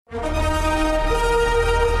The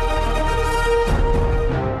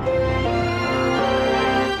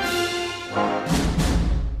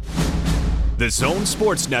Zone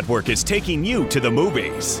Sports Network is taking you to the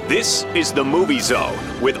movies. This is The Movie Zone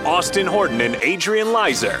with Austin Horton and Adrian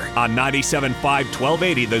Leiser on 97.5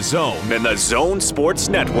 1280 The Zone and the Zone Sports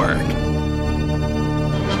Network.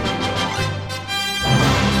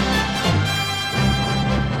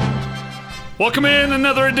 Welcome in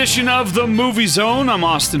another edition of The Movie Zone. I'm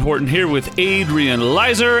Austin Horton here with Adrian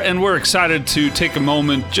Leiser, and we're excited to take a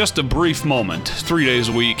moment, just a brief moment, 3 days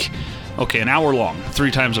a week. Okay, an hour long,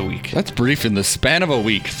 3 times a week. That's brief in the span of a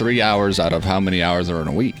week. 3 hours out of how many hours are in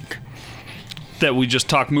a week? That we just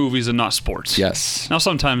talk movies and not sports. Yes. Now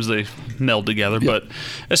sometimes they meld together, but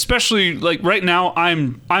especially like right now,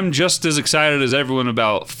 I'm just as excited as everyone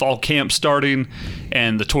about fall camp starting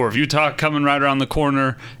and the Tour of Utah coming right around the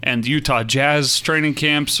corner, and Utah Jazz training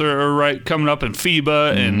camps are right coming up, and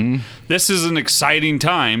FIBA, and this is an exciting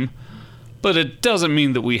time, but it doesn't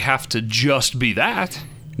mean that we have to just be that.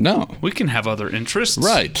 No. We can have other interests.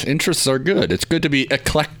 Right. Interests are good. It's good to be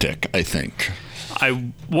eclectic, I think.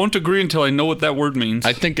 I won't agree until I know what that word means.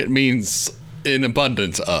 I think it means in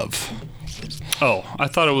abundance of. Oh, I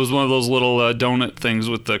thought it was one of those little donut things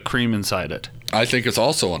with the cream inside it. I think it's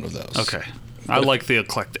also one of those. Okay. I like the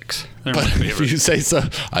eclectics. They're my But favorite. if you say so,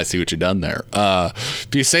 I see what you've done there. If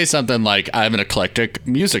you say something like, I have an eclectic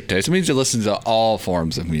music taste, it means you listen to all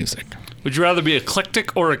forms of music. Would you rather be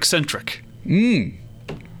eclectic or eccentric?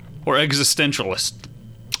 Or existentialist?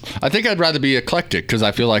 I think I'd rather be eclectic because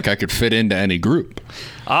I feel like I could fit into any group.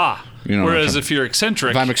 You know, Whereas if you're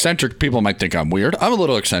eccentric... If I'm eccentric, people might think I'm weird. I'm a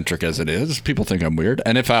little eccentric as it is. People think I'm weird.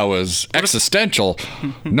 And if I was existential,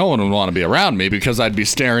 no one would want to be around me because I'd be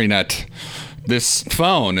staring at this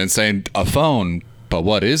phone and saying, a phone, but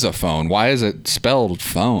what is a phone? Why is it spelled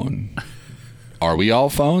phone? Are we all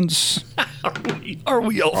phones? Are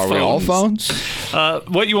we all phones? Are we all phones?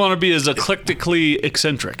 What you want to be is eclectically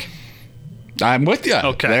eccentric. I'm with you.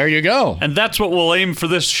 Okay. There you go. And that's what we'll aim for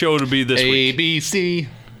this show to be this week. ABC.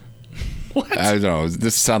 What? I don't know.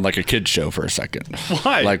 This sounded like a kid's show for a second.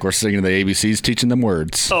 Why? Like we're singing the ABCs, teaching them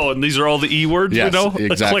words. Oh, and these are all the E words, Yes, you know?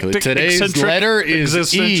 exactly. Eclectic, Today's eccentric, letter is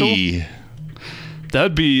existential. E.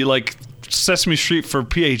 That'd be like Sesame Street for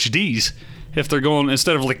PhDs. If they're going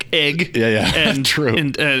instead of like egg, and true,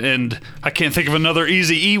 and I can't think of another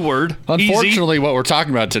easy E word. Unfortunately, what we're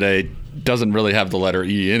talking about today doesn't really have the letter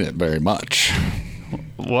E in it very much.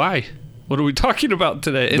 Why? What are we talking about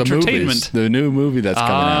today? Entertainment. Movies, the new movie that's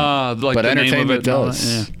coming out. Like but the entertainment name of it,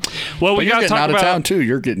 does. Yeah. Well, we got to talk out about of town too.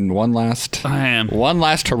 You're getting one last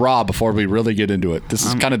hurrah before we really get into it. This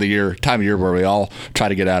is kind of the time of year where we all try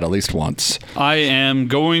to get out at least once. I am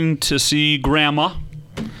going to see Grandma.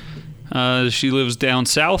 She lives down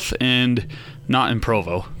south and not in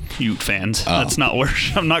Provo. Ute fans. That's not where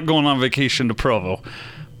I'm not going on vacation to Provo,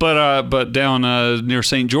 but down near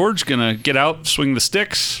St. George. Gonna get out, swing the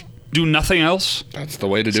sticks, do nothing else. That's the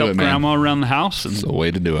way to do help it, man. Grandma around the house. And that's the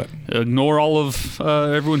way to do it. Ignore all of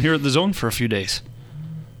everyone here at the Zone for a few days.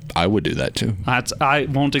 I would do that too. I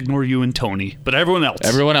won't ignore you and Tony, but everyone else.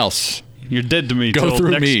 Everyone else. You're dead to me. Go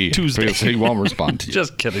through next me. Tuesday. Because he won't respond to you.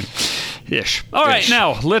 Just kidding. Ish. All right,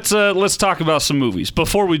 now let's talk about some movies.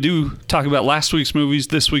 Before we do talk about last week's movies,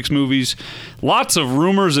 this week's movies, lots of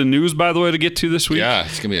rumors and news, by the way, to get to this week. Yeah,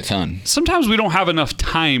 it's gonna be a ton. Sometimes we don't have enough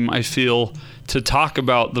time, I feel, to talk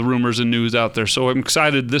about the rumors and news out there. So I'm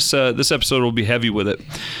excited. This episode will be heavy with it.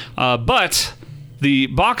 But the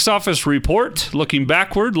box office report, looking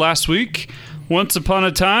backward last week. Once Upon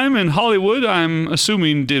a Time in Hollywood, I'm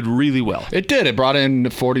assuming, did really well. It did. It brought in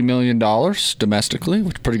 $40 million domestically,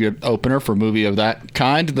 which is a pretty good opener for a movie of that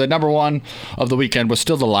kind. The number one of the weekend was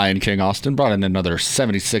still The Lion King. Austin brought in another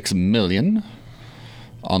 $76 million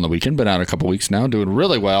on the weekend. Been out a couple weeks now, doing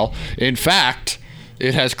really well. In fact,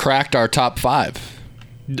 it has cracked our top 5.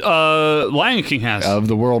 Lion King has. Of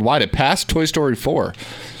the worldwide. It passed Toy Story 4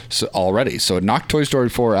 already, so it knocked Toy Story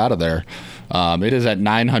 4 out of there. It is at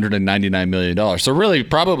 $999 million. So really,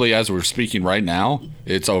 probably as we're speaking right now,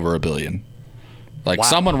 it's over $1 billion. Like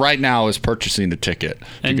someone right now is purchasing a ticket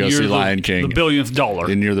to go see Lion King. The billionth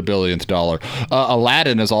dollar. And you're the billionth dollar.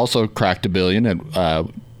 Aladdin has also cracked $1 billion,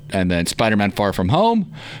 and then Spider-Man: Far From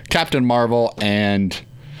Home, Captain Marvel, and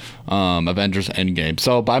Avengers: Endgame.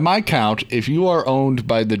 So by my count, if you are owned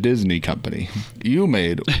by the Disney company, you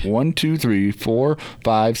made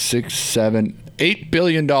 $8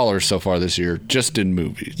 billion so far this year just in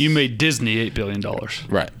movies. You made Disney $8 billion.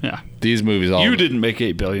 Right. Yeah. These movies all... You didn't make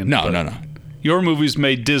 $8 billion. No. Your movies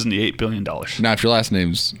made Disney $8 billion. Now, if your last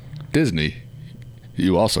name's Disney,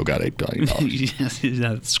 You also got $8 billion. Yes,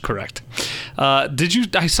 that's correct.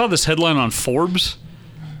 I saw this headline on Forbes.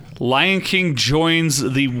 Lion King joins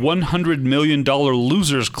the $100 million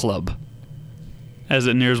losers club as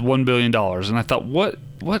it nears $1 billion. And I thought, what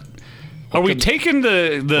are we taking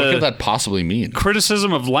the what could that possibly mean?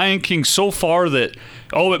 Criticism of Lion King so far that,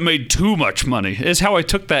 it made too much money, is how I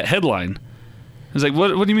took that headline. I was like, what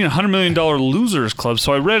do you mean $100 million losers club?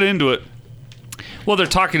 So I read into it. What they're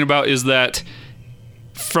talking about is that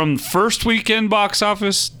from first weekend box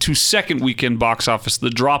office to second weekend box office,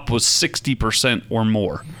 the drop was 60% or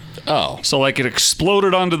more. Oh. So it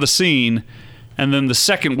exploded onto the scene, and then the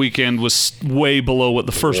second weekend was way below what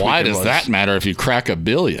the first weekend was. Why does that matter if you crack $1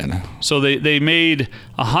 billion? So they made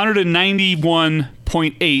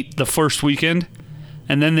 191.8 the first weekend,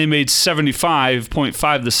 and then they made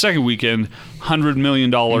 75.5 the second weekend, $100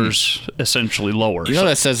 million essentially lower. You know what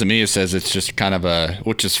that says to me? It says it's just kind of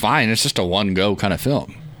which is fine, it's just a one-go kind of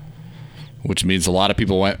film. Which means a lot of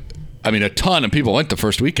people went, a ton of people went the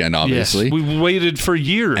first weekend, obviously. Yes, we waited for a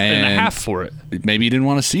year and a half for it. Maybe you didn't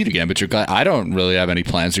want to see it again, but you're glad. I don't really have any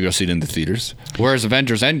plans to go see it in the theaters. Whereas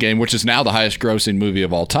Avengers Endgame, which is now the highest grossing movie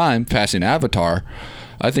of all time, passing Avatar,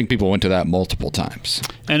 I think people went to that multiple times.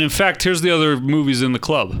 And in fact, here's the other movies in the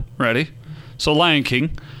club. Ready? So Lion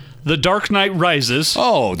King, The Dark Knight Rises.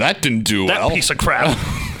 Oh, that didn't do well. That piece of crap.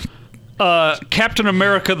 Captain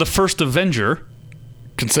America, The First Avenger.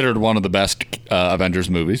 Considered one of the best Avengers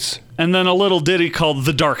movies. And then a little ditty called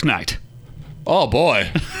The Dark Knight. Oh,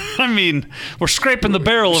 boy. We're scraping the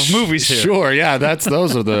barrel of movies here. Sure, yeah,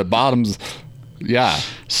 those are the bottoms. Yeah.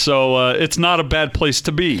 So it's not a bad place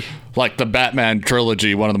to be. Like the Batman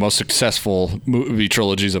trilogy, one of the most successful movie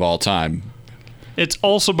trilogies of all time. It's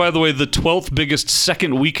also, by the way, the 12th biggest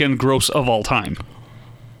second weekend gross of all time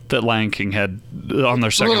that Lion King had on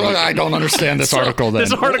their second weekend. I don't understand this article then.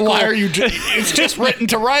 This article, why are you it's just written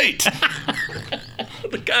to write.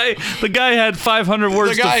 The guy had 500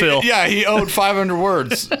 words to fill. Yeah, he owed 500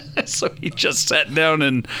 words. So he just sat down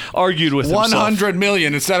and argued with himself. 100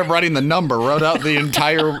 million, instead of writing the number, wrote out the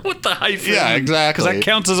entire... With the hyphen. Yeah, exactly. Because that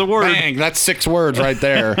counts as a word. Bang, that's 6 words right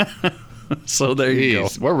there. So there you go.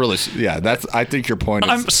 We're really... Yeah, I think your point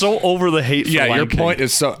is... I'm so over the hate for Lion your King. point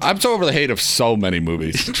is so... I'm so over the hate of so many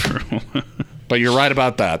movies. True. But you're right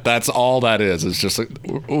about that. That's all that is. It's just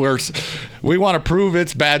we want to prove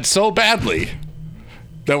it's bad so badly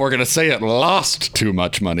that we're going to say it lost too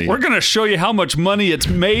much money. We're going to show you how much money it's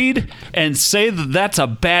made and say that that's a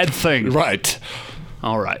bad thing. Right.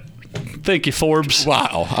 All right. Thank you, Forbes.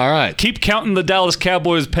 Wow. All right. Keep counting the Dallas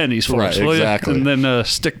Cowboys pennies for us, will exactly. you? And then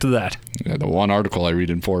stick to that. Yeah, the one article I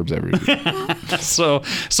read in Forbes every week. So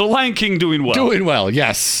Lion King doing well. Doing well,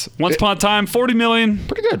 yes. Once upon a time, 40 million.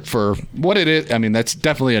 Pretty good for what it is. That's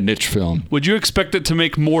definitely a niche film. Would you expect it to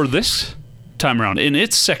make more this time around in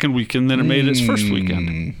its second weekend than it made its first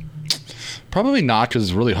weekend? Probably not, because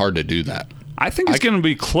it's really hard to do that. I think it's going to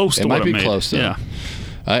be close to what it made. It might be close, though. Yeah.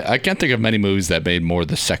 I can't think of many movies that made more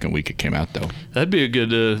the second week it came out, though. That'd be a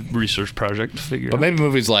good research project to figure out. But maybe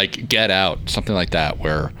movies like Get Out, something like that,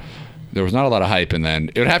 where there was not a lot of hype, and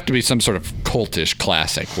then it would have to be some sort of cultish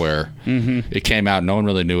classic where it came out, no one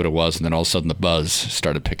really knew what it was, and then all of a sudden the buzz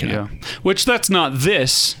started picking up. Which that's not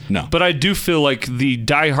this. No. But I do feel like the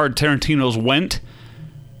diehard Tarantinos went,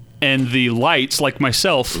 and the lights, like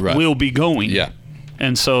myself, will be going. Yeah.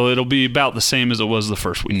 And so it'll be about the same as it was the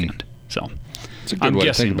first weekend. So it's a good I'm way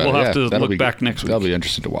guessing to think about we'll have to That'll look back next week. That'll be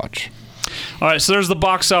interesting to watch. All right, so there's the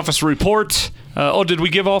box office report. Did we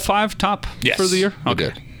give all 5 top for the year? We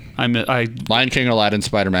did. Lion King, Aladdin,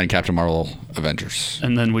 Spider-Man, Captain Marvel, Avengers.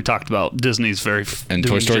 And then we talked about Disney's and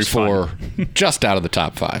Toy Story 4 just out of the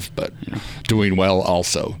top 5, but doing well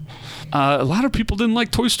also. A lot of people didn't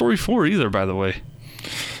like Toy Story 4 either, by the way.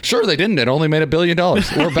 Sure, they didn't. It only made $1 billion.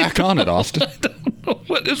 We're back on it, Austin. I don't know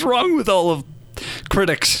what is wrong with all of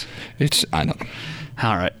critics. I don't know.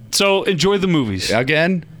 All right. So enjoy the movies.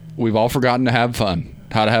 Again, we've all forgotten to have fun.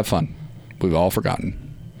 How to have fun. We've all forgotten.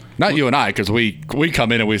 Not you and I, because we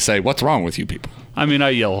come in and we say, what's wrong with you people? I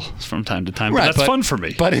yell from time to time, but that's fun for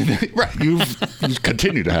me. But you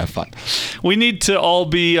continue to have fun. We need to all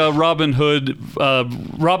be Robin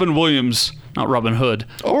Williams, not Robin Hood.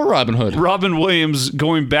 Or Robin Hood. Robin Williams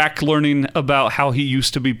going back, learning about how he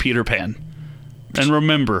used to be Peter Pan. And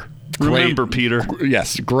remember, Peter.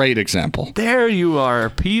 Yes, great example. There you are,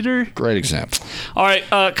 Peter. Great example. All right,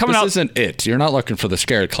 coming out. This isn't it. You're not looking for the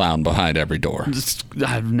scared clown behind every door.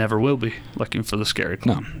 I never will be looking for the scary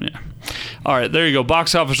clown. No. Yeah. All right, there you go.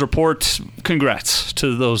 Box office report. Congrats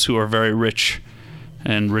to those who are very rich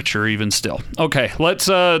and richer even still. Okay, let's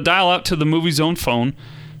dial out to the Movie Zone phone,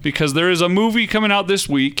 because there is a movie coming out this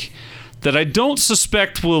week that I don't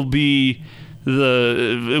suspect will be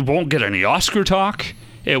it won't get any Oscar talk.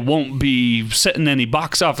 It won't be setting any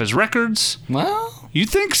box office records. Well, you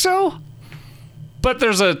think so? But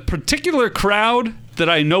there's a particular crowd that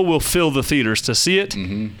I know will fill the theaters to see it.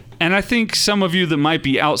 Mm-hmm. And I think some of you that might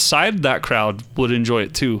be outside that crowd would enjoy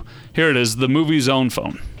it too. Here it is, the Movie Zone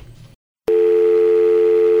phone.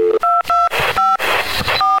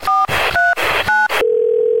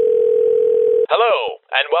 Hello,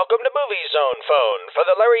 and welcome to Movie Zone Phone for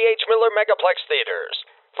the Larry H. Miller Megaplex Theaters.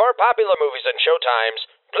 For popular movies and showtimes,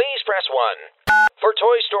 please press 1. For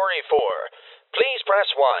Toy Story 4, please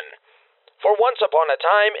press 1. For Once Upon a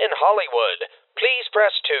Time in Hollywood, please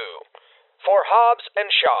press 2. For Hobbs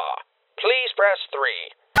Shaw, please press 3.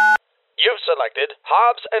 You've selected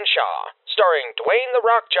Hobbs Shaw, starring Dwayne "The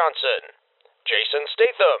Rock" Johnson, Jason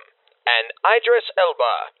Statham, and Idris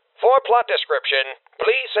Elba. For plot description,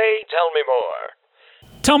 please say, "Tell me more."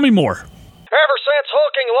 Tell me more. Ever since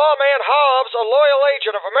hulking lawman Hobbs, a loyal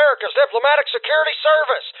agent of America's diplomatic security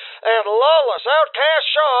service, and lawless outcast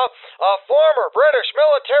Shaw, a former British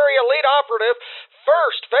military elite operative,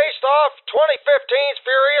 first faced off 2015's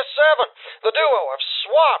Furious 7, the duo have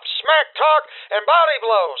swapped smack talk and body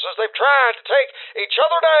blows as they've tried to take each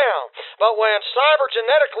other down. But when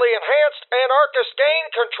cybergenetically enhanced anarchists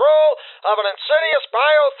gain control of an insidious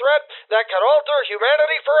bio-threat that could alter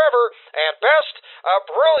humanity forever, and best, a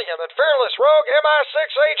brilliant and fearless rogue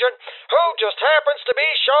MI6 agent who just happens to be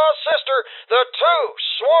Shaw's sister, the two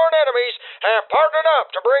sworn enemies have partnered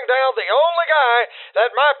up to bring down the only guy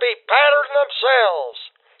that might be better than themselves.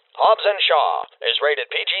 Hobbs Shaw is rated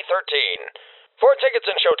PG-13. For tickets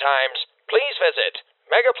and showtimes, please visit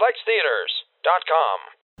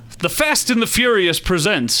megaplextheaters.com. The Fast and the Furious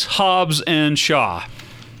presents Hobbs and Shaw.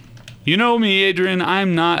 You know me, Adrian,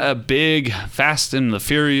 I'm not a big Fast and the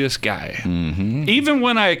Furious guy. Mm-hmm. Even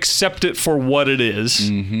when I accept it for what it is,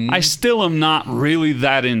 I still am not really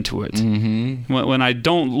that into it. Mm-hmm. When I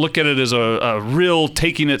don't look at it as a real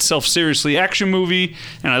taking itself seriously action movie,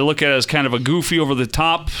 and I look at it as kind of a goofy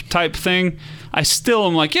over-the-top type thing, I still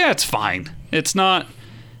am like, yeah, it's fine. It's not,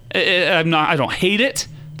 I don't hate it,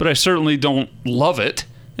 but I certainly don't love it.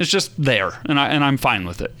 It's just there, and I'm fine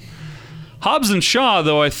with it. Hobbs and Shaw,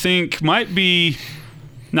 though, I think might be...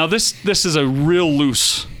 Now, this is a real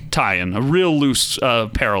loose tie-in, a real loose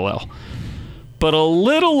parallel. But a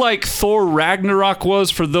little like Thor Ragnarok was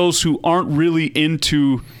for those who aren't really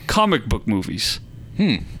into comic book movies.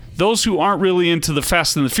 Those who aren't really into the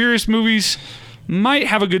Fast and the Furious movies might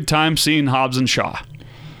have a good time seeing Hobbs and Shaw,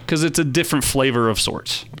 because it's a different flavor of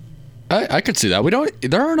sorts. I could see that.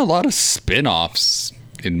 There aren't a lot of spin-offs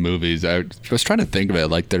in movies. I was trying to think of it.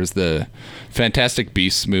 Like, there's the Fantastic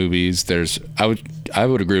Beasts movies. I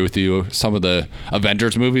would agree with you. Some of the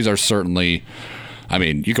Avengers movies are certainly, I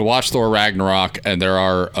mean, you can watch Thor Ragnarok, and there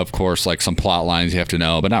are, of course, like some plot lines you have to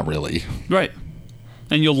know, but not really. Right.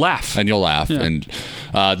 And you'll laugh. Yeah. And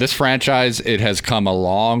this franchise, it has come a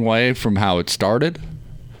long way from how it started.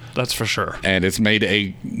 That's for sure. And it's made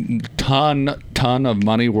a ton of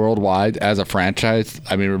money worldwide as a franchise.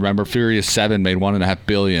 I mean, remember, Furious 7 made $1.5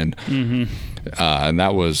 billion. Mm-hmm. And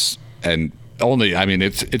that was, and only, I mean,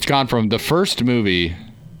 it's gone from the first movie.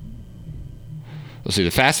 Let's see,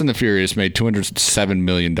 The Fast and the Furious made $207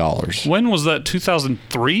 million. When was that?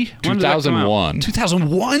 2003? 2001.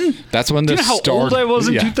 2001? That's when this started. Do you know how old I was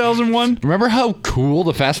in 2001? Remember how cool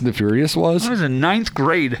The Fast and the Furious was? I was in 9th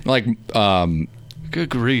grade. Like, good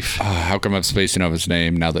grief. How come I'm spacing of his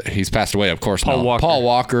name now that he's passed away? Of course, Paul Walker. Paul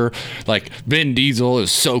Walker. Like, Vin Diesel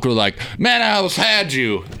is so cool. Like, man, I almost had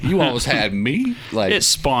you. You almost had me. Like, it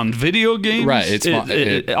spawned video games. Right.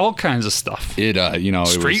 It all kinds of stuff.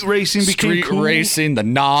 Street racing became cool. Street racing, the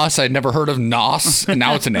NOS. I'd never heard of NOS. And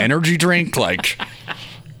now it's an energy drink. Like,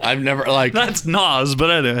 I've never, like... That's NOS, but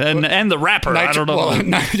anyway. And the rapper, I don't know. Well,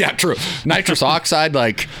 yeah, true. Nitrous oxide,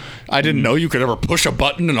 like... I didn't know you could ever push a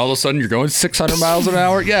button and all of a sudden you're going 600 miles an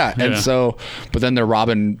hour. Yeah. And so, but then they're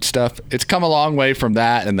robbing stuff. It's come a long way from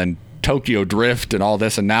that. And then Tokyo Drift and all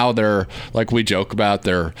this. And now they're, like we joke about,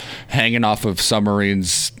 they're hanging off of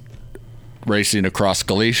submarines racing across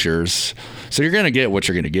glaciers. So you're going to get what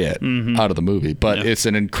you're going to get out of the movie. But it's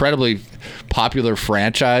an incredibly popular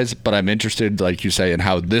franchise. But I'm interested, like you say, in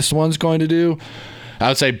how this one's going to do. I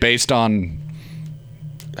would say based on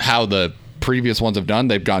how the previous ones have done,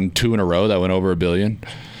 they've gotten 2 in a row that went over $1 billion.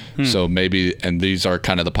 So maybe, and these are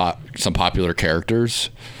kind of some popular characters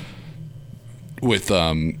with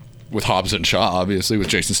Hobbs and Shaw, obviously, with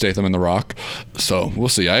Jason Statham and The Rock. So we'll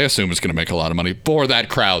see. I assume it's going to make a lot of money for that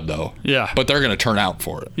crowd, though. Yeah. But they're going to turn out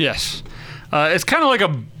for it. Yes. It's kind of like a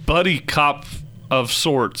buddy cop of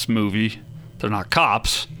sorts movie. They're not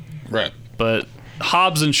cops. Right. But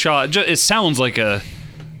Hobbs and Shaw, it sounds like a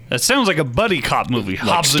buddy cop movie. Like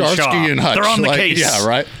Hobbs and Starsky Shaw. and Hutch. They're on the Like, case. yeah,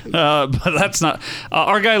 right. But that's not.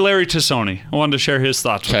 Our guy Larry Tassoni, I wanted to share his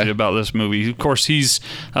thoughts with you about this movie. Of course, he's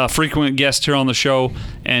a frequent guest here on the show,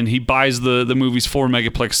 and he buys the movies for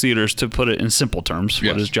Megaplex Theaters, to put it in simple terms,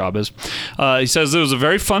 what his job is. He says it was a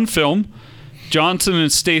very fun film. Johnson and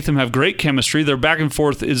Statham have great chemistry. Their back and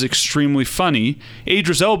forth is extremely funny.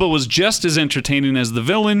 Idris Elba was just as entertaining as the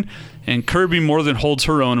villain, and Kirby more than holds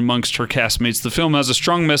her own amongst her castmates. The film has a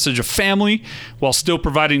strong message of family while still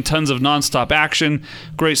providing tons of nonstop action,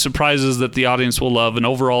 great surprises that the audience will love, and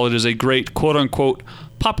overall it is a great quote-unquote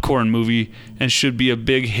popcorn movie and should be a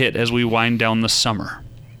big hit as we wind down the summer.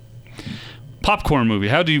 Popcorn movie.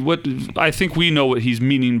 I think we know what he's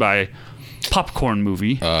meaning by popcorn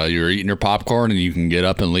movie. You're eating your popcorn and you can get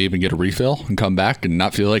up and leave and get a refill and come back and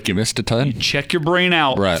not feel like you missed a ton. You check your brain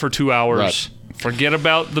out for 2 hours. Right. Forget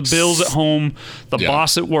about the bills at home, the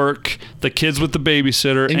boss at work, the kids with the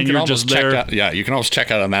babysitter, and you're just there. You can always check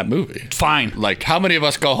out on that movie. Fine. Like, how many of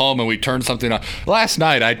us go home and we turn something on? Last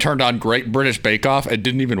night, I turned on Great British Bake Off and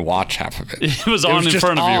didn't even watch half of it. It was on in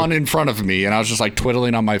front of you. on in front of me, and I was just like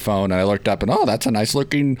twiddling on my phone, and I looked up and, that's a nice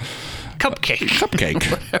looking cupcake.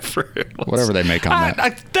 Whatever they make on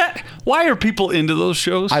that. Why are people into those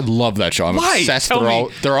shows? I love that show. I'm obsessed.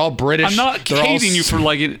 They're all British. I'm not hating you for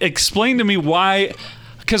explain to me why.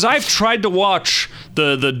 Because I've tried to watch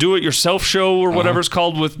the do-it-yourself show or whatever it's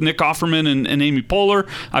called with Nick Offerman and Amy Poehler.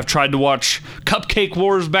 I've tried to watch Cupcake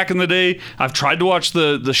Wars back in the day. I've tried to watch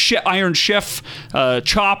the Iron Chef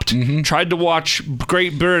Chopped. Tried to watch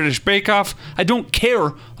Great British Bake Off. I don't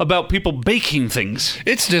care about people baking things.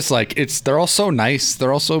 It's just they're all so nice.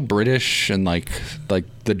 They're all so British, and like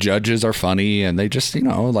the judges are funny, and they just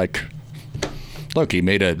look, he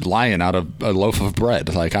made a lion out of a loaf of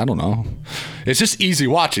bread. Like, I don't know. It's just easy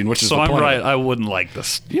watching, which is the point. So I'm right. I wouldn't like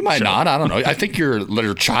this. You might not. I don't know. I think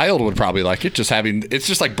your child would probably like it. It's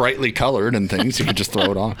just like brightly colored and things. You could just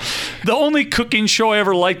throw it on. The only cooking show I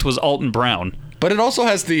ever liked was Alton Brown. But it also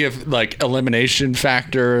has the elimination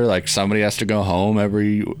factor. Like, somebody has to go home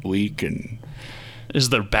every week, and is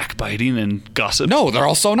there backbiting and gossip? No, they're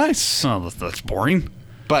all so nice. Oh, that's boring.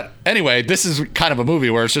 But anyway, this is kind of a movie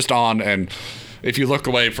where it's just on, and if you look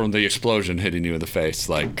away from the explosion hitting you in the face,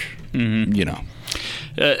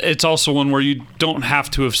 it's also one where you don't have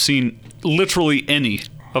to have seen literally any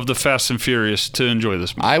of the Fast and Furious to enjoy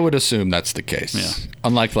this movie. I would assume that's the case. Yeah.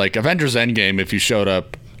 Unlike Avengers Endgame, if you showed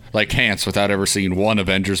up like Hans without ever seeing one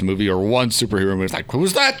Avengers movie or one superhero movie, it's like, who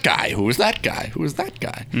is that guy? Who is that guy? Who is that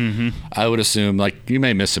guy? I would assume you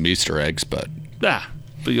may miss some Easter eggs, but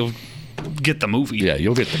you'll get the movie. Yeah,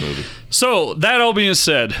 you'll get the movie. So that all being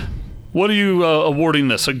said, what are you awarding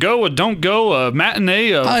this? A go, a don't go, a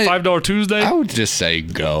matinee, a $5 Tuesday? I would just say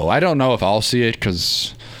go. I don't know if I'll see it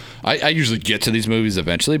because I usually get to these movies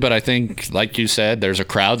eventually, but I think, like you said, there's a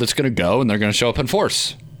crowd that's going to go and they're going to show up in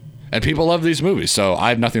force. And people love these movies, so I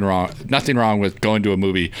have nothing wrong with going to a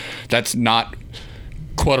movie that's not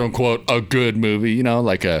quote unquote a good movie,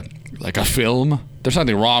 like a film. There's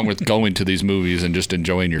nothing wrong with going to these movies and just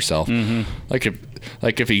enjoying yourself.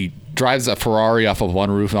 Like if he drives a Ferrari off of one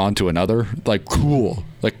roof onto another, cool.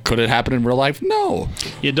 Could it happen in real life? No.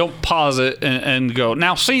 You don't pause it and go,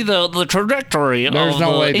 now see the trajectory There's of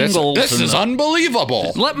no way. angles. This is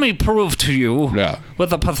unbelievable. Let me prove to you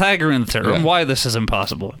with the Pythagorean theorem why this is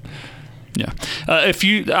impossible. Yeah.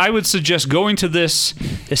 I would suggest going to this,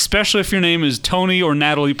 especially if your name is Tony or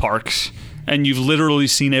Natalie Parks and you've literally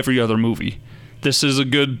seen every other movie. This is a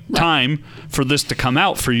good time for this to come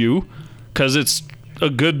out for you because it's a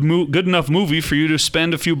good enough movie for you to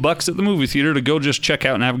spend a few bucks at the movie theater to go just check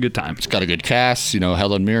out and have a good time. It's got a good cast,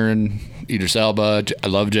 Helen Mirren, Idris Elba. I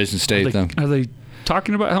love Jason Statham. Are they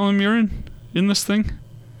talking about Helen Mirren in this thing?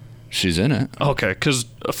 She's in it. Okay, because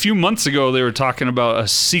a few months ago they were talking about a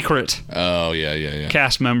secret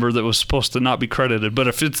cast member that was supposed to not be credited. But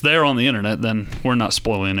if it's there on the internet, then we're not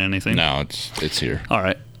spoiling anything. No, it's here. All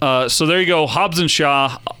right. So there you go. Hobbs and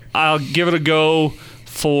Shaw. I'll give it a go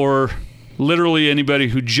for literally anybody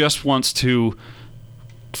who just wants to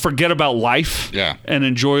forget about life and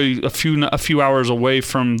enjoy a few hours away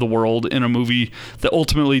from the world in a movie that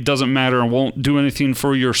ultimately doesn't matter and won't do anything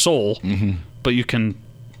for your soul. But you can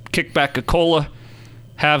kick back a cola,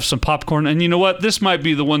 have some popcorn, and you know what? This might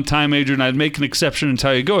be the one time, Adrian, I'd make an exception and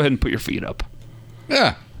tell you, go ahead and put your feet up.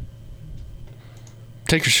 Yeah.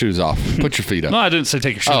 Take your shoes off. Put your feet up. No, I didn't say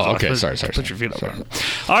take your shoes off. Oh, okay. Sorry. Put your feet up.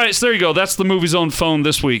 All right, so there you go. That's the Movie Zone phone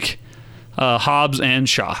this week. Hobbs and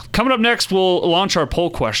Shaw. Coming up next, we'll launch our poll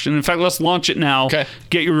question. In fact, let's launch it now. Okay.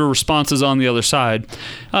 Get your responses on the other side.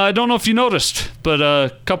 I don't know if you noticed, but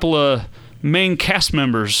a couple of main cast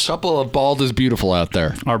members Couple of bald is beautiful out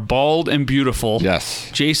there. are bald and beautiful. Yes.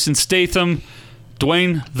 Jason Statham,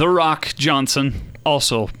 Dwayne "The Rock" Johnson,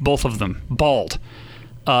 also both of them bald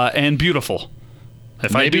and beautiful.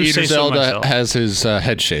 If Maybe I do say Idris so Elba myself. has his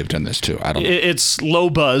head shaved in this too. I don't know. It's low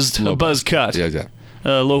buzzed, a buzz cut. Yeah.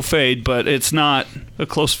 Low fade, but it's not a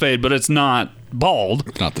close fade, but it's not bald.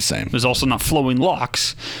 It's not the same. There's also not flowing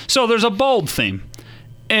locks. So there's a bald theme.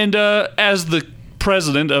 And as the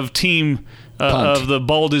president of team of the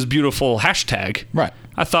Bald is Beautiful hashtag, Right.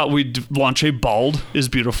 I thought we'd launch a Bald is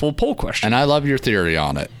Beautiful poll question. And I love your theory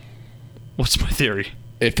on it. What's my theory?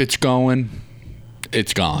 If it's going,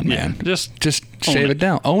 it's gone, man. Just shave it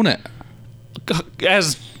down. Own it.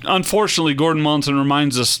 As unfortunately Gordon Monson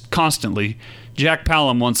reminds us constantly, Jack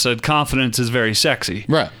Palum once said, confidence is very sexy.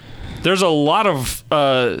 Right. There's a lot of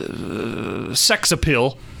sex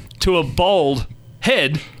appeal to a bald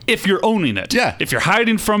head if you're owning it. Yeah. If you're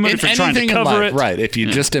hiding from it, if you're trying to Anything in cover life, it. right? If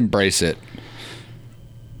you just embrace it.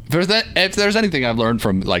 If there's anything I've learned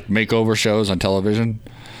from like makeover shows on television,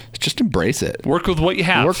 just embrace it. Work with what you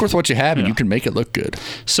have. Work with what you have, and you can make it look good.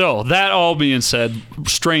 So, that all being said,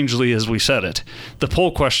 strangely as we said it, the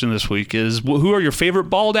poll question this week is, who are your favorite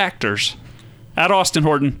bald actors? At Austin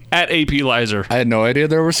Horton, at AP Leiser. I had no idea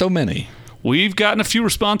there were so many. We've gotten a few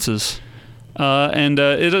responses. And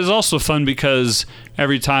it is also fun because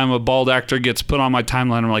every time a bald actor gets put on my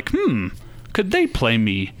timeline, I'm like, could they play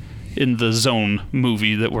me in the Zone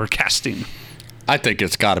movie that we're casting? I think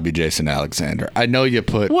it's got to be Jason Alexander. I know you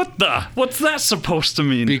put... What's that supposed to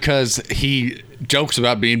mean? Because he jokes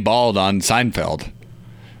about being bald on Seinfeld.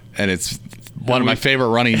 And it's one of my favorite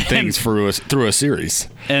running things through a series.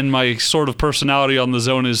 And my sort of personality on the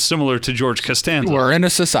Zone is similar to George Costanza. We're in a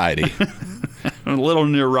society. I'm a little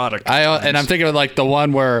neurotic. And I'm thinking of like the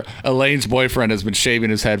one where Elaine's boyfriend has been shaving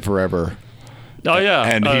his head forever. Oh, yeah.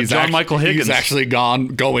 And he's John Michael Higgins. He's actually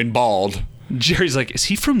going bald. Jerry's like, is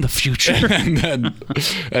he from the future? and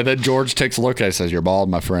then George takes a look at it and says, "You're bald,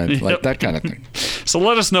 my friend." Like that kind of thing. So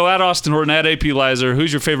let us know at Austin Horton, at AP Leiser,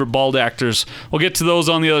 who's your favorite bald actors. We'll get to those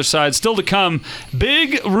on the other side. Still to come,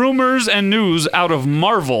 big rumors and news out of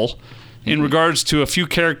Marvel in regards to a few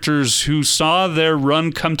characters who saw their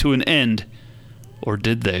run come to an end. Or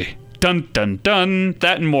did they? Dun, dun, dun.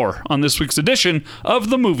 That and more on this week's edition of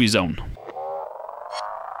The Movie Zone.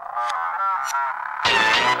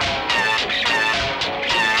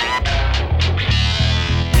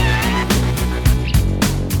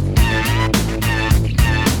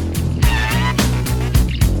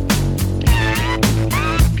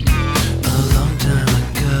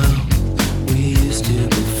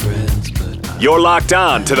 You're locked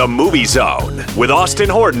on to the Movie Zone with Austin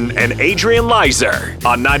Horton and Adrian Leiser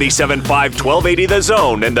on 97.5 1280 The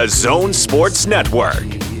Zone and the Zone Sports Network.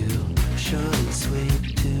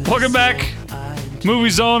 Welcome back.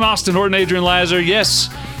 Movie Zone, Austin Horton, Adrian Leiser. Yes,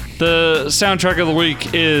 the soundtrack of the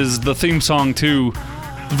week is the theme song to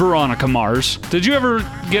Veronica Mars. Did you ever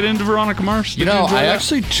get into Veronica Mars? You know, I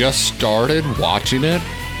actually just started watching it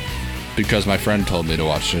because my friend told me to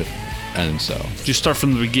watch it. And so... Did you start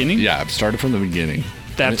from the beginning? Yeah, I've started from the beginning.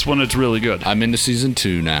 That's when it's really good. I'm into season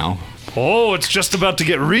 2 now. Oh, it's just about to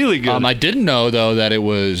get really good. I didn't know, though, that it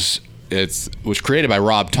was created by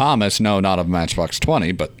Rob Thomas. No, not of Matchbox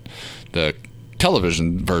 20, but the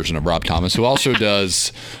television version of Rob Thomas, who also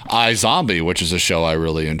does iZombie, which is a show I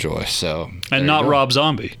really enjoy. And not Rob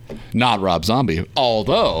Zombie. Not Rob Zombie.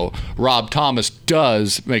 Although Rob Thomas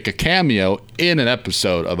does make a cameo in an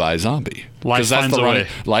episode of iZombie. Life finds a way.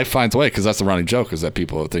 Life finds a way, because that's the running joke, is that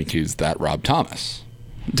people think he's that Rob Thomas.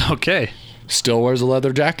 Okay. Still wears a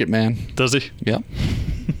leather jacket, man. Does he? Yep.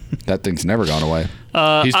 That thing's never gone away.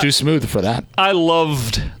 He's too smooth for that. I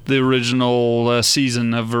loved the original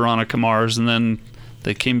season of Veronica Mars, and then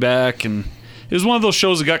they came back, and it was one of those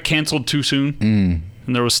shows that got canceled too soon.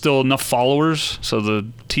 And there was still enough followers, so the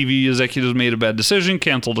TV executives made a bad decision,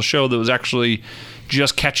 canceled a show that was actually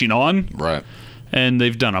just catching on. Right. And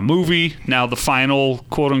they've done a movie. Now the final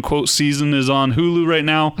quote-unquote season is on Hulu right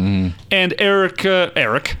now. And Enrico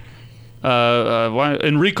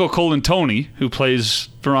Colantoni, who plays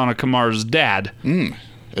Veronica Mars' dad,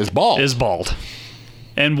 is bald.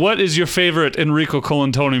 And what is your favorite Enrico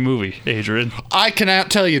Colantoni movie, Adrian? I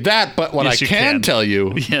cannot tell you that, but what Yes, I you can can. tell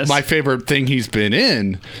you, Yes. my favorite thing he's been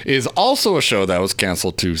in is also a show that was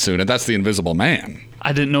canceled too soon, and that's The Invisible Man.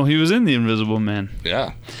 I didn't know he was in The Invisible Man.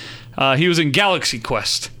 Yeah. He was in Galaxy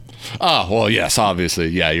Quest. Oh, well, yes, obviously.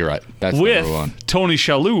 Yeah, you're right. That's with number one. Tony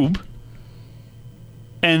Shalhoub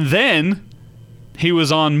And then he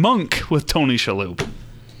was on Monk with Tony Shalhoub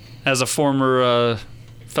as a former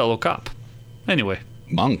fellow cop. Anyway.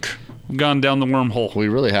 Monk. We've gone down the wormhole. We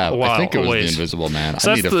really have. I think it was ways. The Invisible Man.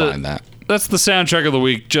 So I need to find that. That's the soundtrack of the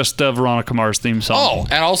week, just Veronica Mars theme song. Oh,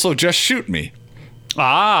 and also Just Shoot Me.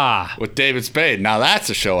 Ah. With David Spade. Now that's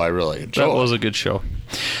a show I really enjoy. That was a good show.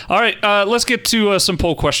 All right, let's get to some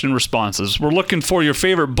poll question responses. We're looking for your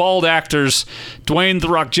favorite bald actors. Dwayne "The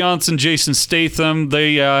Rock" Johnson, Jason Statham.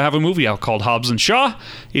 They have a movie out called Hobbs Shaw.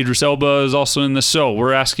 Idris Elba is also in this. So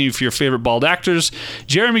we're asking you for your favorite bald actors.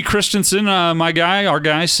 Jeremy Christensen, our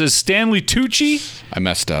guy, says Stanley Tucci. I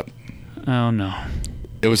messed up. Oh, no.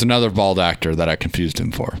 It was another bald actor that I confused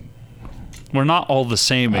him for. We're not all the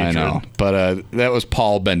same, Adrian. I know, but that was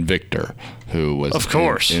Paul Ben-Victor, who was of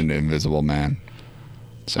course in Invisible Man.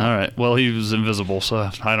 So, all right. Well, he was invisible, so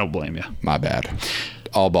I don't blame you. My bad.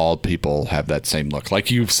 All bald people have that same look,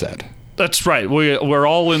 like you've said. That's right. We're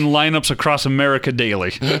all in lineups across America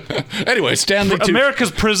daily. Anyway, Stanley Tucci.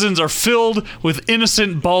 America's prisons are filled with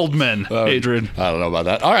innocent bald men, Adrian. I don't know about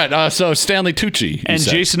that. All right, so Stanley Tucci. And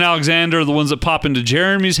said. Jason Alexander are the ones that pop into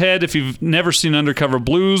Jeremy's head. If you've never seen Undercover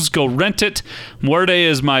Blues, go rent it. Muerte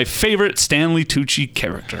is my favorite Stanley Tucci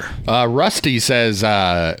character. Rusty says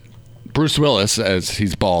Bruce Willis, as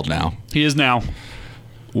he's bald now. He is now.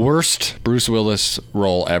 Worst Bruce Willis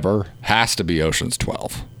role ever has to be Ocean's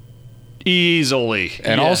 12. Easily.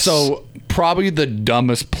 And also probably the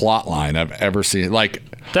dumbest plot line I've ever seen. Like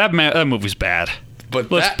that movie's bad.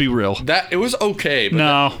 But let's be real. It was okay. But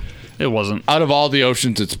no, it wasn't. Out of all the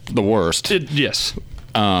Oceans, it's the worst. Yes.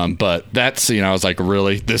 But that scene, I was like,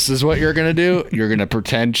 really? This is what you're going to do? You're going to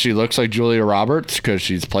pretend she looks like Julia Roberts because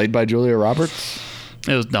she's played by Julia Roberts?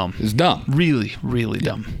 It was dumb. It's dumb. Really, really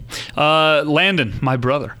dumb. Landon, my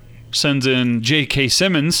brother, sends in J.K.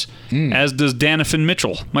 Simmons, as does Danifin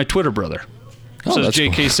Mitchell, my Twitter brother. Says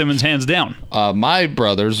J.K. Simmons hands down. My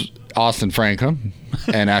brothers, Austin Frankham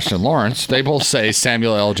and Ashton Lawrence, they both say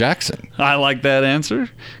Samuel L. Jackson. I like that answer.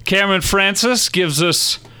 Cameron Francis gives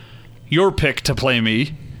us your pick to play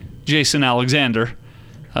me, Jason Alexander,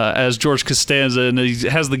 as George Costanza, and he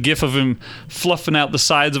has the gif of him fluffing out the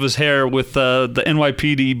sides of his hair with the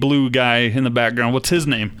NYPD blue guy in the background. What's his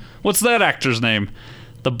name? What's that actor's name?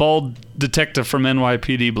 The bald detective from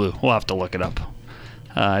NYPD Blue. We'll have to look it up.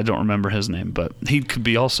 I don't remember his name, but he could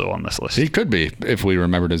be also on this list. He could be, if we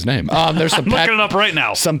remembered his name. There's some I'm looking it up right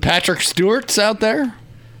now. Some Patrick Stewarts out there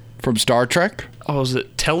from Star Trek. Oh, is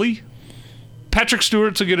it Telly? Patrick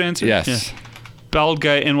Stewart's a good answer. Yes. Yeah. Bald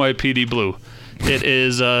guy, NYPD Blue. It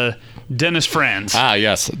is Dennis Franz. Ah,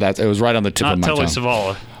 yes. It was right on the tip of my Telly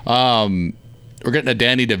tongue. Savalas. We're getting a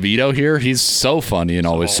Danny DeVito here. He's so funny and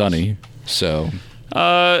Always Sunny. So.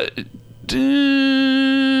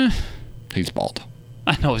 He's bald.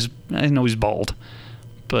 I know he's bald,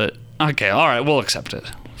 but okay, all right, we'll accept it.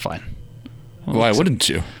 Fine. Why wouldn't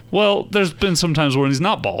you? Well, there's been some times when he's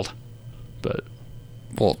not bald, but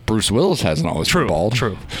well, Bruce Willis hasn't always been bald.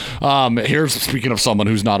 True. Here's speaking of someone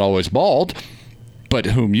who's not always bald, but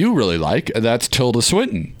whom you really like. That's Tilda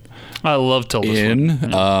Swinton. I love Tilda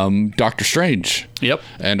Swinton. In Doctor Strange. Yep.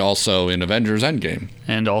 And also in Avengers Endgame.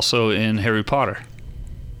 And also in Harry Potter.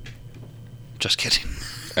 Just kidding.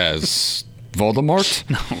 As Voldemort?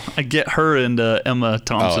 No, I get her and Emma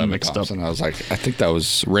Thompson mixed up. I was like, I think that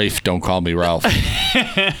was Rafe, Don't Call Me Ralph.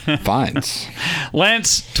 Fines.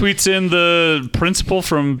 Lance tweets in the principal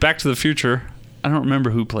from Back to the Future. I don't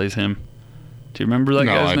remember who plays him. Do you remember that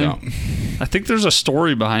guy's name? No, I don't. I think there's a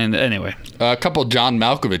story behind it. Anyway. A couple John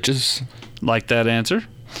Malkoviches. Like that answer.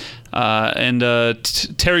 And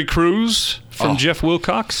Terry Crews from Jeff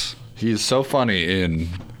Wilcox. He is so funny in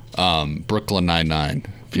Brooklyn Nine-Nine.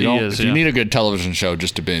 If you need a good television show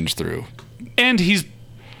just to binge through. And he's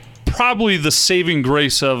probably the saving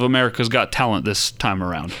grace of America's Got Talent this time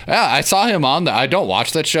around. Yeah, I saw him on I don't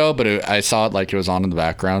watch that show, but I saw it like it was on in the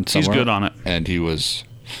background somewhere. He's good on it. And he was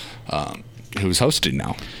hosting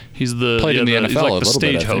now. He's played in the NFL he's like a the little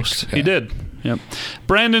stage bit, host. Yeah. He did. Yep.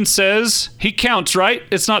 Brandon says he counts, right?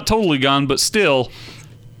 It's not totally gone, but still,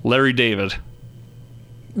 Larry David.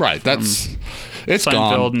 Right. It's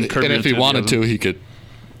Seinfeld gone. And if he wanted to, he could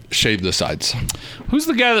shave the sides. Who's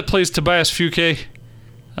the guy that plays Tobias Fouquet?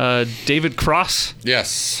 David Cross?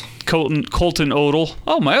 Yes. Colton Odell.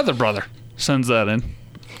 Oh, my other brother sends that in.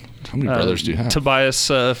 How many brothers do you have? Tobias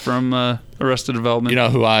from Arrested Development. You know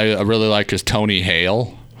who I really like is Tony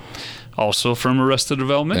Hale. Also from Arrested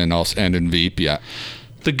Development. And in Veep, yeah.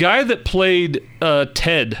 The guy that played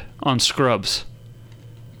Ted on Scrubs,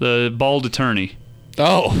 the bald attorney.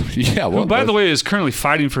 Oh, yeah. Who, by the way, is currently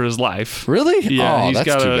fighting for his life. Really? Yeah, he's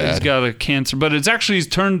got a cancer, but it's actually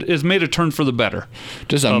he's made a turn for the better.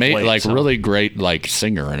 Just really great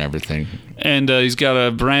singer and everything. And he's got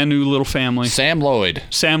a brand new little family. Sam Lloyd,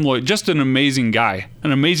 just an amazing guy,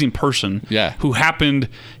 an amazing person. Yeah.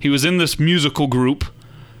 He was in this musical group.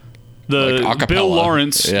 Bill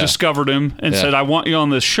Lawrence discovered him and said, "I want you on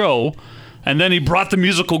this show," and then he brought the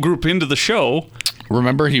musical group into the show.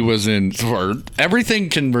 Remember, he was in everything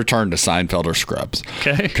can return to Seinfeld or Scrubs.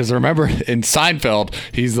 Okay. Because remember, in Seinfeld,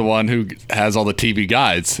 he's the one who has all the TV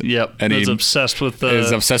guides. Yep. And he's obsessed with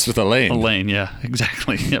Elaine. Elaine, yeah,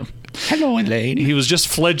 exactly. Yep. Hello, Elaine. He was just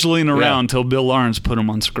fledgling around until Bill Lawrence put him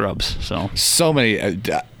on Scrubs. So many.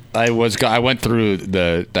 I went through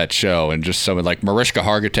that show and just so like Mariska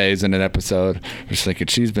Hargitay's in an episode. I was thinking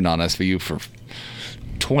she's been on SVU for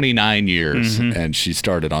 29 years, and she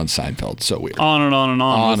started on Seinfeld. So weird. On and on and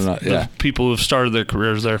on. Yeah. People who have started their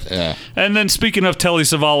careers there. Yeah. And then speaking of Telly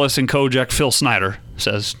Savalas and Kojak, Phil Snyder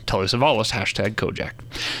says Telly Savalas #Kojak.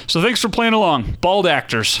 So thanks for playing along. Bald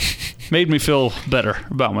actors made me feel better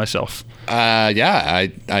about myself.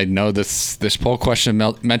 I know this poll question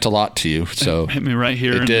meant a lot to you. So hit me right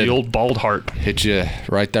here in the old bald heart. Hit you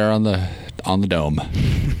right there on the dome.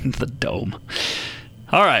 The dome.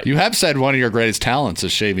 All right. You have said one of your greatest talents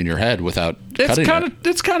is shaving your head without cutting it.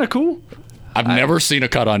 It's kind of cool. I've never seen a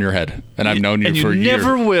cut on your head, and I've known you for years. You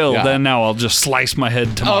never will. Yeah. Then now I'll just slice my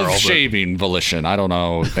head tomorrow. Of shaving volition. I don't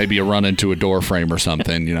know. Maybe you run into a door frame or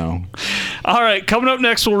something, All right. Coming up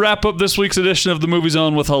next, we'll wrap up this week's edition of the Movie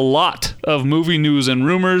Zone with a lot of movie news and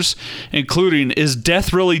rumors, including, is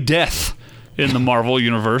death really death in the Marvel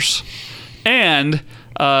Universe? And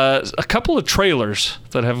a couple of trailers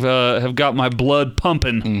that have got my blood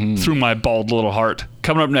pumping through my bald little heart.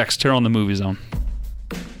 Coming up next here on the Movie Zone.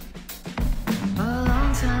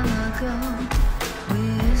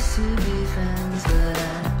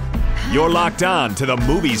 You're locked on to the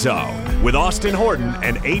Movie Zone with Austin Horton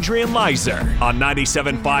and Adrian Leiser on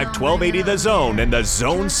 97.5 1280 The Zone and the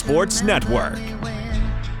Zone Sports Network.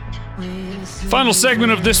 Final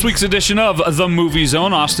segment of this week's edition of The Movie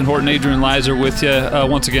Zone. Austin Horton, Adrian Leiser with you.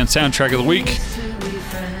 Once again, soundtrack of the week,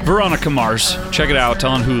 Veronica Mars. Check it out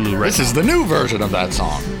on Hulu right This is the new version of that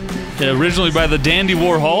song. Originally by the Dandy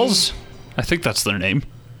Warhols. I think that's their name.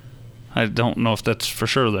 I don't know if that's for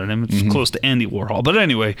sure their name. It's close to Andy Warhol. But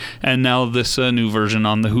anyway, and now this new version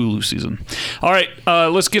on the Hulu season. All right,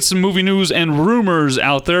 let's get some movie news and rumors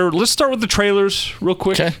out there. Let's start with the trailers real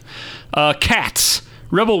quick. Okay. Cats.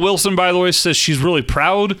 Rebel Wilson, by the way, says she's really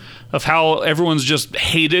proud of how everyone's just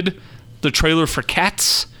hated the trailer for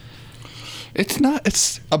Cats.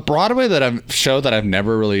 It's a Broadway show that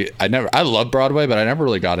I love Broadway, but I never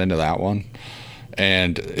really got into that one.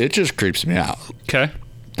 And it just creeps me out. Okay.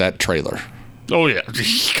 That trailer. Oh, yeah.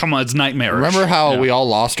 Come on, it's nightmarish. Remember how we all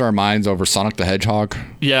lost our minds over Sonic the Hedgehog?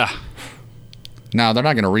 Yeah. Now, they're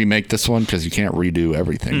not going to remake this one because you can't redo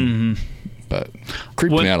everything. But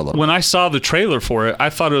creeped me out a little. When I saw the trailer for it, I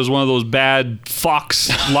thought it was one of those bad Fox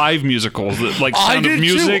live musicals, like Sound of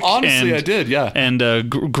Music. Too. Honestly, I did, yeah. And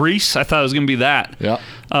Grease. I thought it was going to be that. Yeah.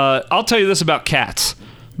 I'll tell you this about Cats.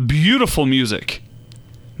 Beautiful music.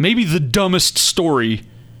 Maybe the dumbest story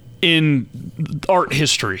in art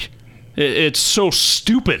history. It's so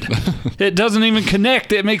stupid. It doesn't even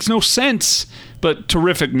connect. It makes no sense. But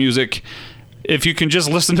terrific music. If you can just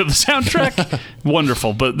listen to the soundtrack,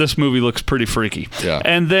 wonderful. But this movie looks pretty freaky. Yeah.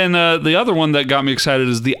 And then the other one that got me excited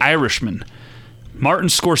is The Irishman. Martin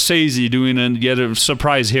Scorsese doing yet a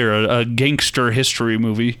surprise here, a gangster history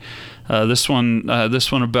movie. This one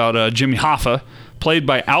about Jimmy Hoffa, played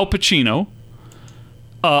by Al Pacino.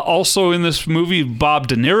 Also in this movie, Bob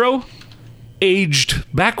De Niro, aged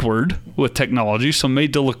backward with technology, so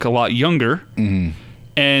made to look a lot younger.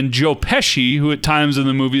 And Joe Pesci, who at times in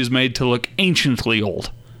the movie is made to look anciently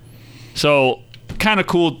old. So, kind of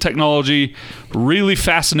cool technology, really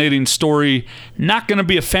fascinating story. Not going to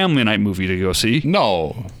be a family night movie to go see.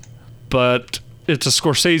 No. But it's a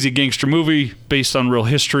Scorsese gangster movie based on real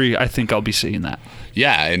history. I think I'll be seeing that.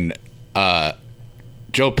 Yeah, and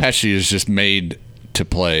Joe Pesci is just made to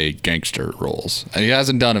play gangster roles. And he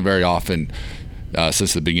hasn't done it very often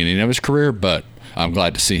since the beginning of his career, but I'm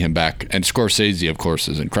glad to see him back. And Scorsese, of course,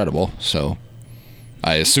 is incredible. So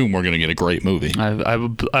I assume we're going to get a great movie.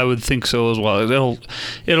 I would think so as well.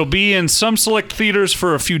 It'll be in some select theaters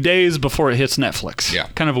for a few days before it hits Netflix. Yeah.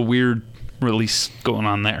 Kind of a weird release going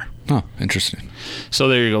on there. Oh, interesting. So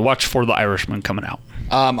there you go. Watch for The Irishman coming out.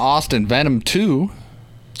 Austin, Venom 2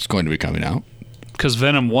 is going to be coming out. Because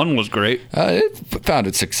Venom 1 was great. It found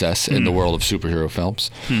its success in the world of superhero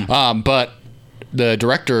films. But the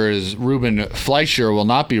director is Ruben Fleischer will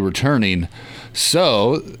not be returning.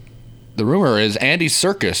 So the rumor is Andy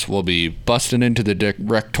Serkis will be busting into the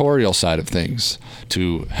directorial side of things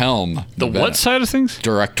to helm the what side of things?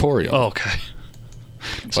 Directorial. Oh, okay.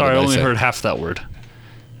 Sorry, I only heard half that word.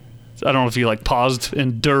 I don't know if you paused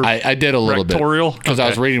and I did a little bit because okay. I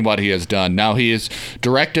was reading what he has done. Now he has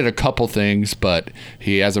directed a couple things, but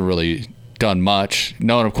he hasn't really done much.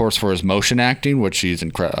 Known, of course, for his motion acting, which he's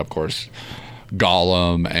incredible. Of course,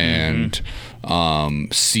 Gollum and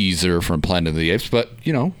Caesar from Planet of the Apes. But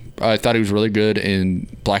I thought he was really good in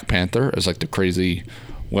Black Panther as the crazy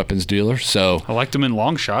weapons dealer. So I liked him in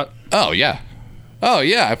Long Shot. Oh yeah,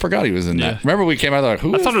 I forgot he was in that. Remember we came out like,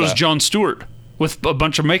 who? I thought it was Jon Stewart with a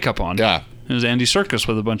bunch of makeup on. Yeah, it was Andy Serkis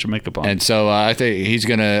with a bunch of makeup on. And so I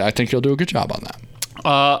think he'll do a good job on that.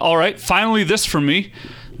 All right, finally this for me.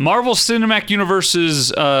 Marvel Cinematic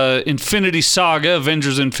Universe's Infinity Saga,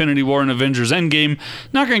 Avengers Infinity War and Avengers Endgame.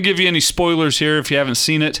 Not going to give you any spoilers here if you haven't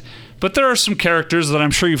seen it, but there are some characters that I'm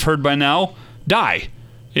sure you've heard by now die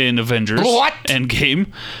in Avengers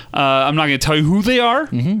Endgame. I'm not going to tell you who they are.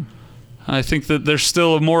 Mm-hmm. I think that there's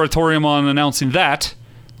still a moratorium on announcing that.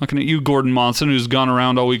 Looking at you, Gordon Monson, who's gone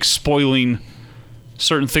around all week spoiling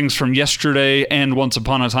certain things from yesterday and Once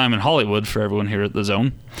Upon a Time in Hollywood for everyone here at The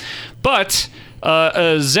Zone. But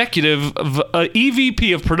EVP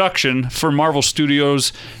of production for Marvel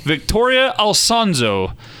Studios, Victoria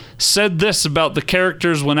Alonso, said this about the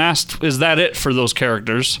characters when asked, is that it for those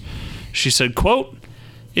characters? She said, quote,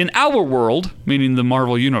 "In our world," meaning the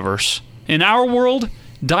Marvel Universe, "in our world,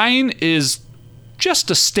 dying is just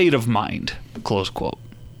a state of mind," close quote.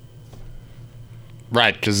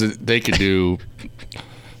 Right, because they could do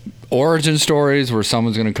origin stories where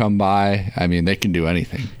someone's going to come by. I mean, they can do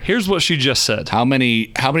anything. Here's what she just said. How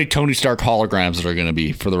many Tony Stark holograms are there going to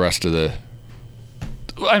be for the rest of the...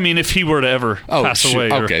 I mean, if he were to ever pass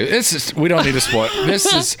away. Okay, we don't need to spoil. This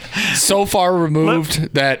is so far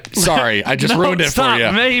removed that, sorry, I just ruined it for you.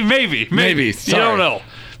 Maybe. Sorry. You don't know.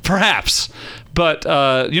 Perhaps. But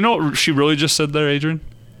you know what she really just said there, Adrian?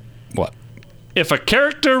 What? If a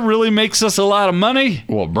character really makes us a lot of money,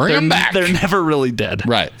 well, bring them back. They're never really dead.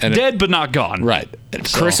 Right. And dead but not gone. Right.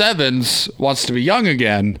 If Chris Evans wants to be young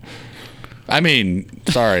again, I mean,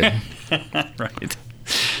 sorry. Right.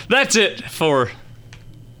 That's it for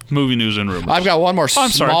movie news and rumors. I've got one more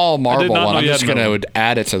small Marvel one. I'm just going to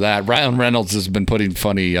add it to that. Ryan Reynolds has been putting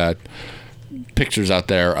funny pictures out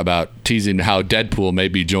there about teasing how Deadpool may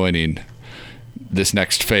be joining this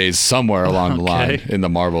next phase somewhere along the line in the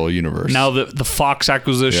Marvel universe. Now that the Fox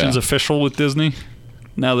acquisition's official with Disney,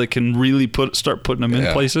 now they can really start putting them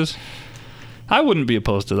in places. I wouldn't be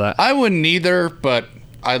opposed to that. I wouldn't either, but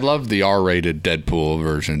I love the R-rated Deadpool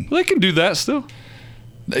version. They can do that still.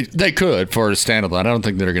 They could for a standalone. I don't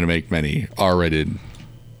think they're going to make many R-rated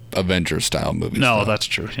Avengers-style movies. No, that's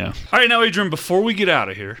true, yeah. All right, now, Adrian, before we get out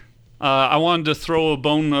of here, I wanted to throw a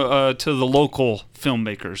bone to the local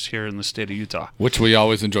filmmakers here in the state of Utah. Which we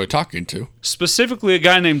always enjoy talking to. Specifically a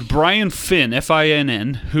guy named Brian Finn,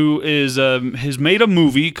 Finn, who has made a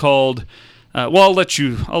movie called... I'll let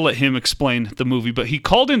him explain the movie, but he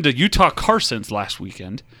called into Utah Carsons last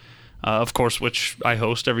weekend, of course, which I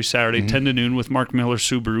host every Saturday, 10 to noon with Mark Miller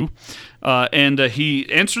Subaru. And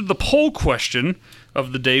he answered the poll question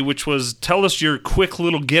of the day, which was, tell us your quick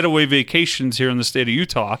little getaway vacations here in the state of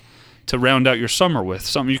Utah to round out your summer with.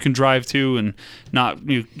 Something you can drive to and not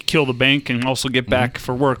kill the bank and also get back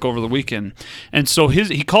for work over the weekend. And so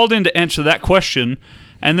he called in to answer that question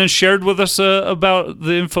and then shared with us about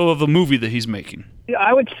the info of a movie that he's making.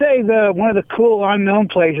 I would say one of the cool unknown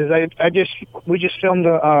places. We just filmed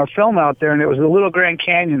a film out there, and it was the Little Grand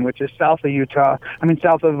Canyon, which is south of Utah.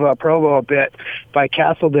 South of Provo a bit, by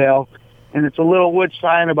Castledale, and it's a little wood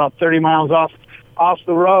sign about 30 miles off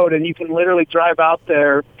the road, and you can literally drive out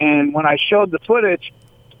there. And when I showed the footage,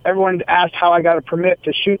 everyone asked how I got a permit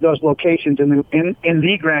to shoot those locations in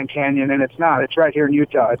the Grand Canyon, and it's not. It's right here in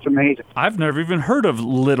Utah. It's amazing. I've never even heard of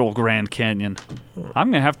Little Grand Canyon.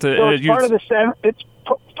 I'm gonna have to. So it's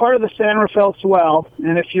part of the San Rafael Swell,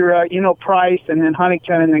 and if you're Price and then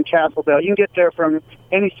Huntington and then Castledale, you can get there from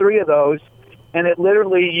any three of those. And it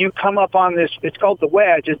literally, you come up on this. It's called the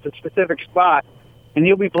Wedge. It's a specific spot, and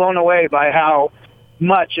you'll be blown away by how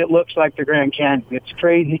much it looks like the Grand Canyon. It's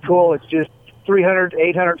crazy cool. It's just 300,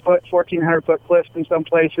 800-foot, 1,400-foot cliffs in some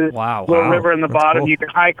places. Wow. Little river in the bottom. Cool. You can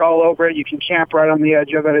hike all over it. You can camp right on the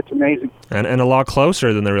edge of it. It's amazing. And a lot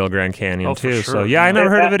closer than the real Grand Canyon, too. Sure. So, yeah, I never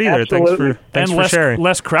heard of it either. Absolutely. Thanks for sharing.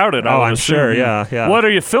 Less crowded, I'm sure, yeah. What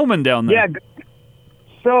are you filming down there? Yeah.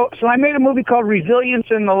 So I made a movie called Resilience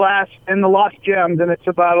in the Lost Gems, and it's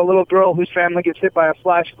about a little girl whose family gets hit by a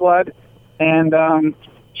flash flood, and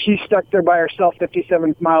she's stuck there by herself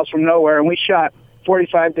 57 miles from nowhere, and we shot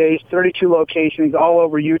 45 days, 32 locations all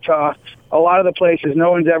over Utah, a lot of the places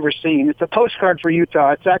no one's ever seen. It's a postcard for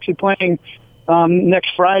Utah. It's actually playing next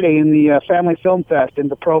Friday in the Family Film Fest in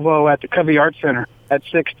the Provo at the Covey Art Center at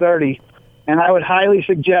 6:30. And I would highly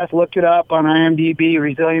suggest look it up on IMDb,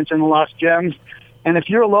 Resilience and the Lost Gems. And if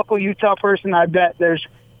you're a local Utah person, I bet there's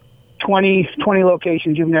 20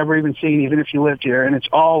 locations you've never even seen, even if you lived here. And it's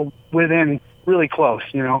all within really close,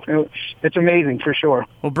 you know. It's amazing for sure.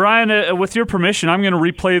 Well, Brian, with your permission, I'm going to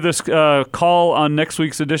replay this call on next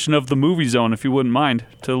week's edition of the Movie Zone, if you wouldn't mind,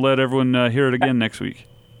 to let everyone hear it again next week.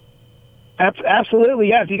 Absolutely,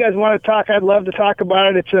 yeah. If you guys want to talk, I'd love to talk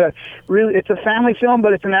about it. It's a family film,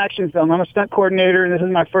 but it's an action film. I'm a stunt coordinator, and this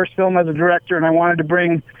is my first film as a director, and I wanted to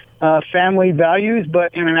bring family values,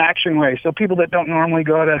 but in an action way. So people that don't normally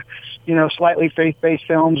go to, you know, slightly faith-based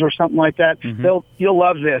films or something like that, you'll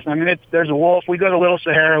love this. I mean, there's a wolf. We go to Little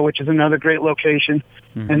Sahara, which is another great location,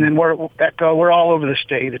 and then we're all over the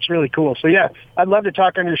state. It's really cool. So yeah, I'd love to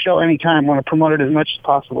talk on your show anytime. Want to promote it as much as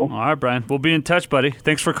possible. All right, Brian. We'll be in touch, buddy.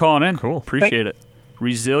 Thanks for calling in. Cool. Appreciate it.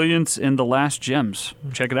 Resilience in the Last Gems.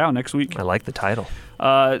 Check it out next week. I like the title.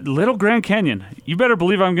 Little Grand Canyon. You better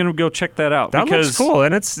believe I'm going to go check that out. That looks cool,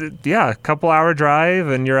 and it's a couple-hour drive,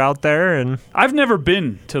 and you're out there. And I've never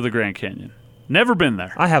been to the Grand Canyon. Never been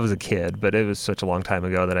there. I have as a kid, but it was such a long time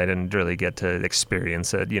ago that I didn't really get to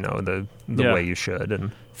experience it, you know, the way you should. And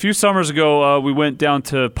a few summers ago, we went down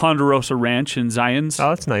to Ponderosa Ranch in Zions. Oh,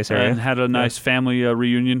 that's a nice area. And had a nice family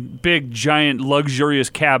reunion. Big, giant, luxurious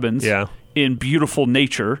cabins in beautiful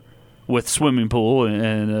nature with swimming pool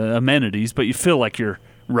and amenities, but you feel like you're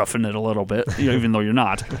roughing it a little bit, even though you're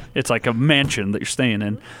not. It's like a mansion that you're staying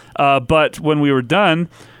in. But when we were done,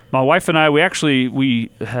 my wife and I, we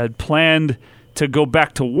had planned to go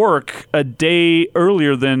back to work a day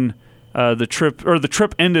earlier than the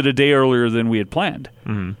trip ended a day earlier than we had planned.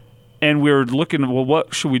 Mm-hmm. And we were looking, well,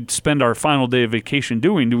 what should we spend our final day of vacation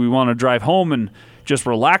doing? Do we want to drive home and just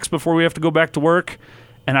relax before we have to go back to work?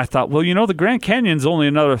 And I thought, well, you know, the Grand Canyon's only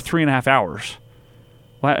another 3.5 hours.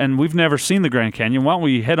 And we've never seen the Grand Canyon. Why don't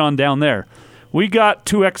we head on down there? We got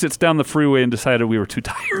 2 exits down the freeway and decided we were too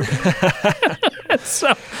tired.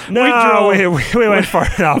 So we went far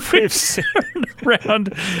enough. We turned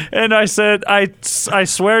around, and I said, I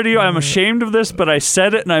swear to you, I'm ashamed of this, but I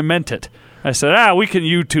said it and I meant it. I said, we can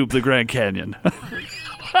YouTube the Grand Canyon.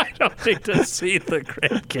 I don't need to see the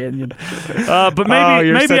Grand Canyon, but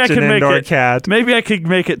maybe I can make it. Cat. Maybe I could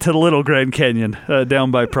make it to the Little Grand Canyon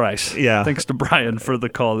down by Price. Yeah. Thanks to Brian for the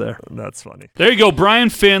call there. That's funny. There you go, Brian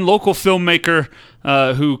Finn, local filmmaker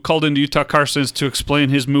who called into Utah Carsons to explain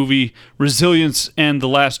his movie Resilience and the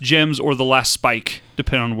Last Gems, or The Last Spike,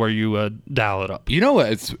 depending on where you dial it up. You know what?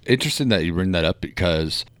 It's interesting that you bring that up,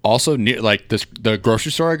 because also near, like the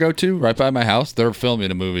grocery store I go to right by my house, they're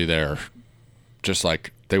filming a movie there. Just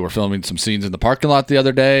like they were filming some scenes in the parking lot the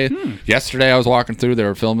other day. Yesterday I was walking through, they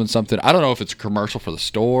were filming something. I don't know if it's a commercial for the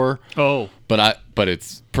store. Oh. But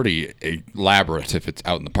it's pretty elaborate if it's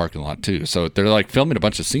out in the parking lot too. So they're like filming a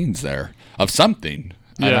bunch of scenes there of something.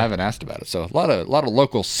 Yeah. I haven't asked about it. So a lot of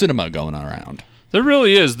local cinema going on around. There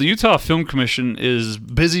really is. The Utah Film Commission is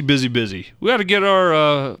busy, busy, busy. We got to get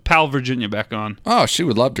our pal Virginia back on. Oh, she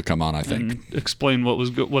would love to come on, I think. And explain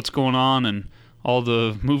what's going on and all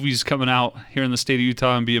the movies coming out here in the state of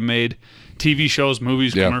Utah and being made. TV shows,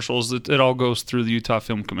 movies, commercials, it all goes through the Utah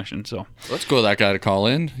Film Commission. So let's go with that guy to call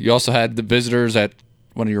in. You also had the visitors at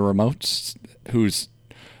one of your remotes whose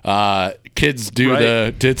kids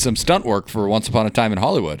did some stunt work for Once Upon a Time in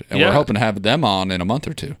Hollywood, and we're hoping to have them on in a month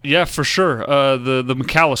or two. Yeah, for sure. The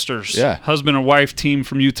McAllisters, husband and wife team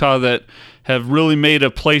from Utah that have really made a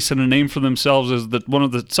place and a name for themselves as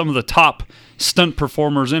some of the top stunt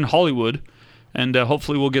performers in Hollywood. And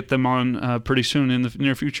hopefully we'll get them on pretty soon in the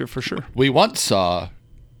near future, for sure. We once saw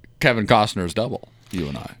Kevin Costner's double, you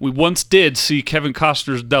and I. We once did see Kevin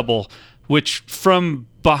Costner's double, which from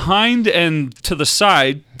behind and to the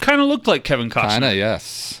side kind of looked like Kevin Costner. Kind of,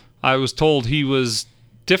 yes. I was told he was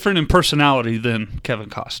different in personality than Kevin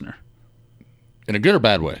Costner. In a good or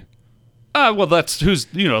bad way? Well, that's the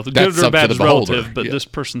good or bad is relative, but this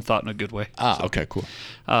person thought in a good way. Okay, cool.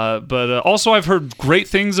 But also I've heard great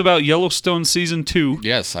things about Yellowstone Season 2.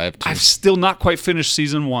 Yes, I have too. I've still not quite finished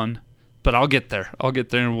Season 1, but I'll get there.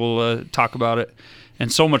 And we'll talk about it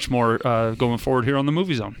and so much more going forward here on the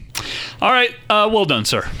Movie Zone. All right, well done,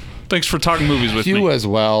 sir. Thanks for talking movies with me. You as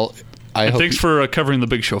well. Thanks for covering the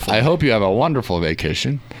big show for me. I hope you have a wonderful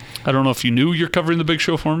vacation. I don't know if you knew you're covering the big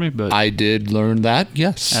show for me, but I did learn that,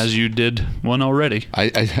 yes. As you did one already.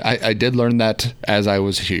 I did learn that as I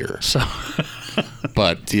was here. So,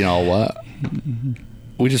 but you know what?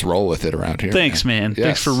 We just roll with it around here. Thanks, man. Yes.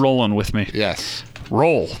 Thanks for rolling with me. Yes.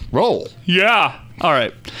 Roll. Yeah. All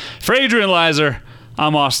right. For Adrian Leiser,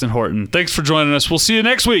 I'm Austin Horton. Thanks for joining us. We'll see you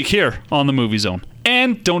next week here on the Movie Zone.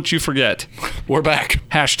 And don't you forget, We're back.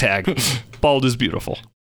 # bald is beautiful.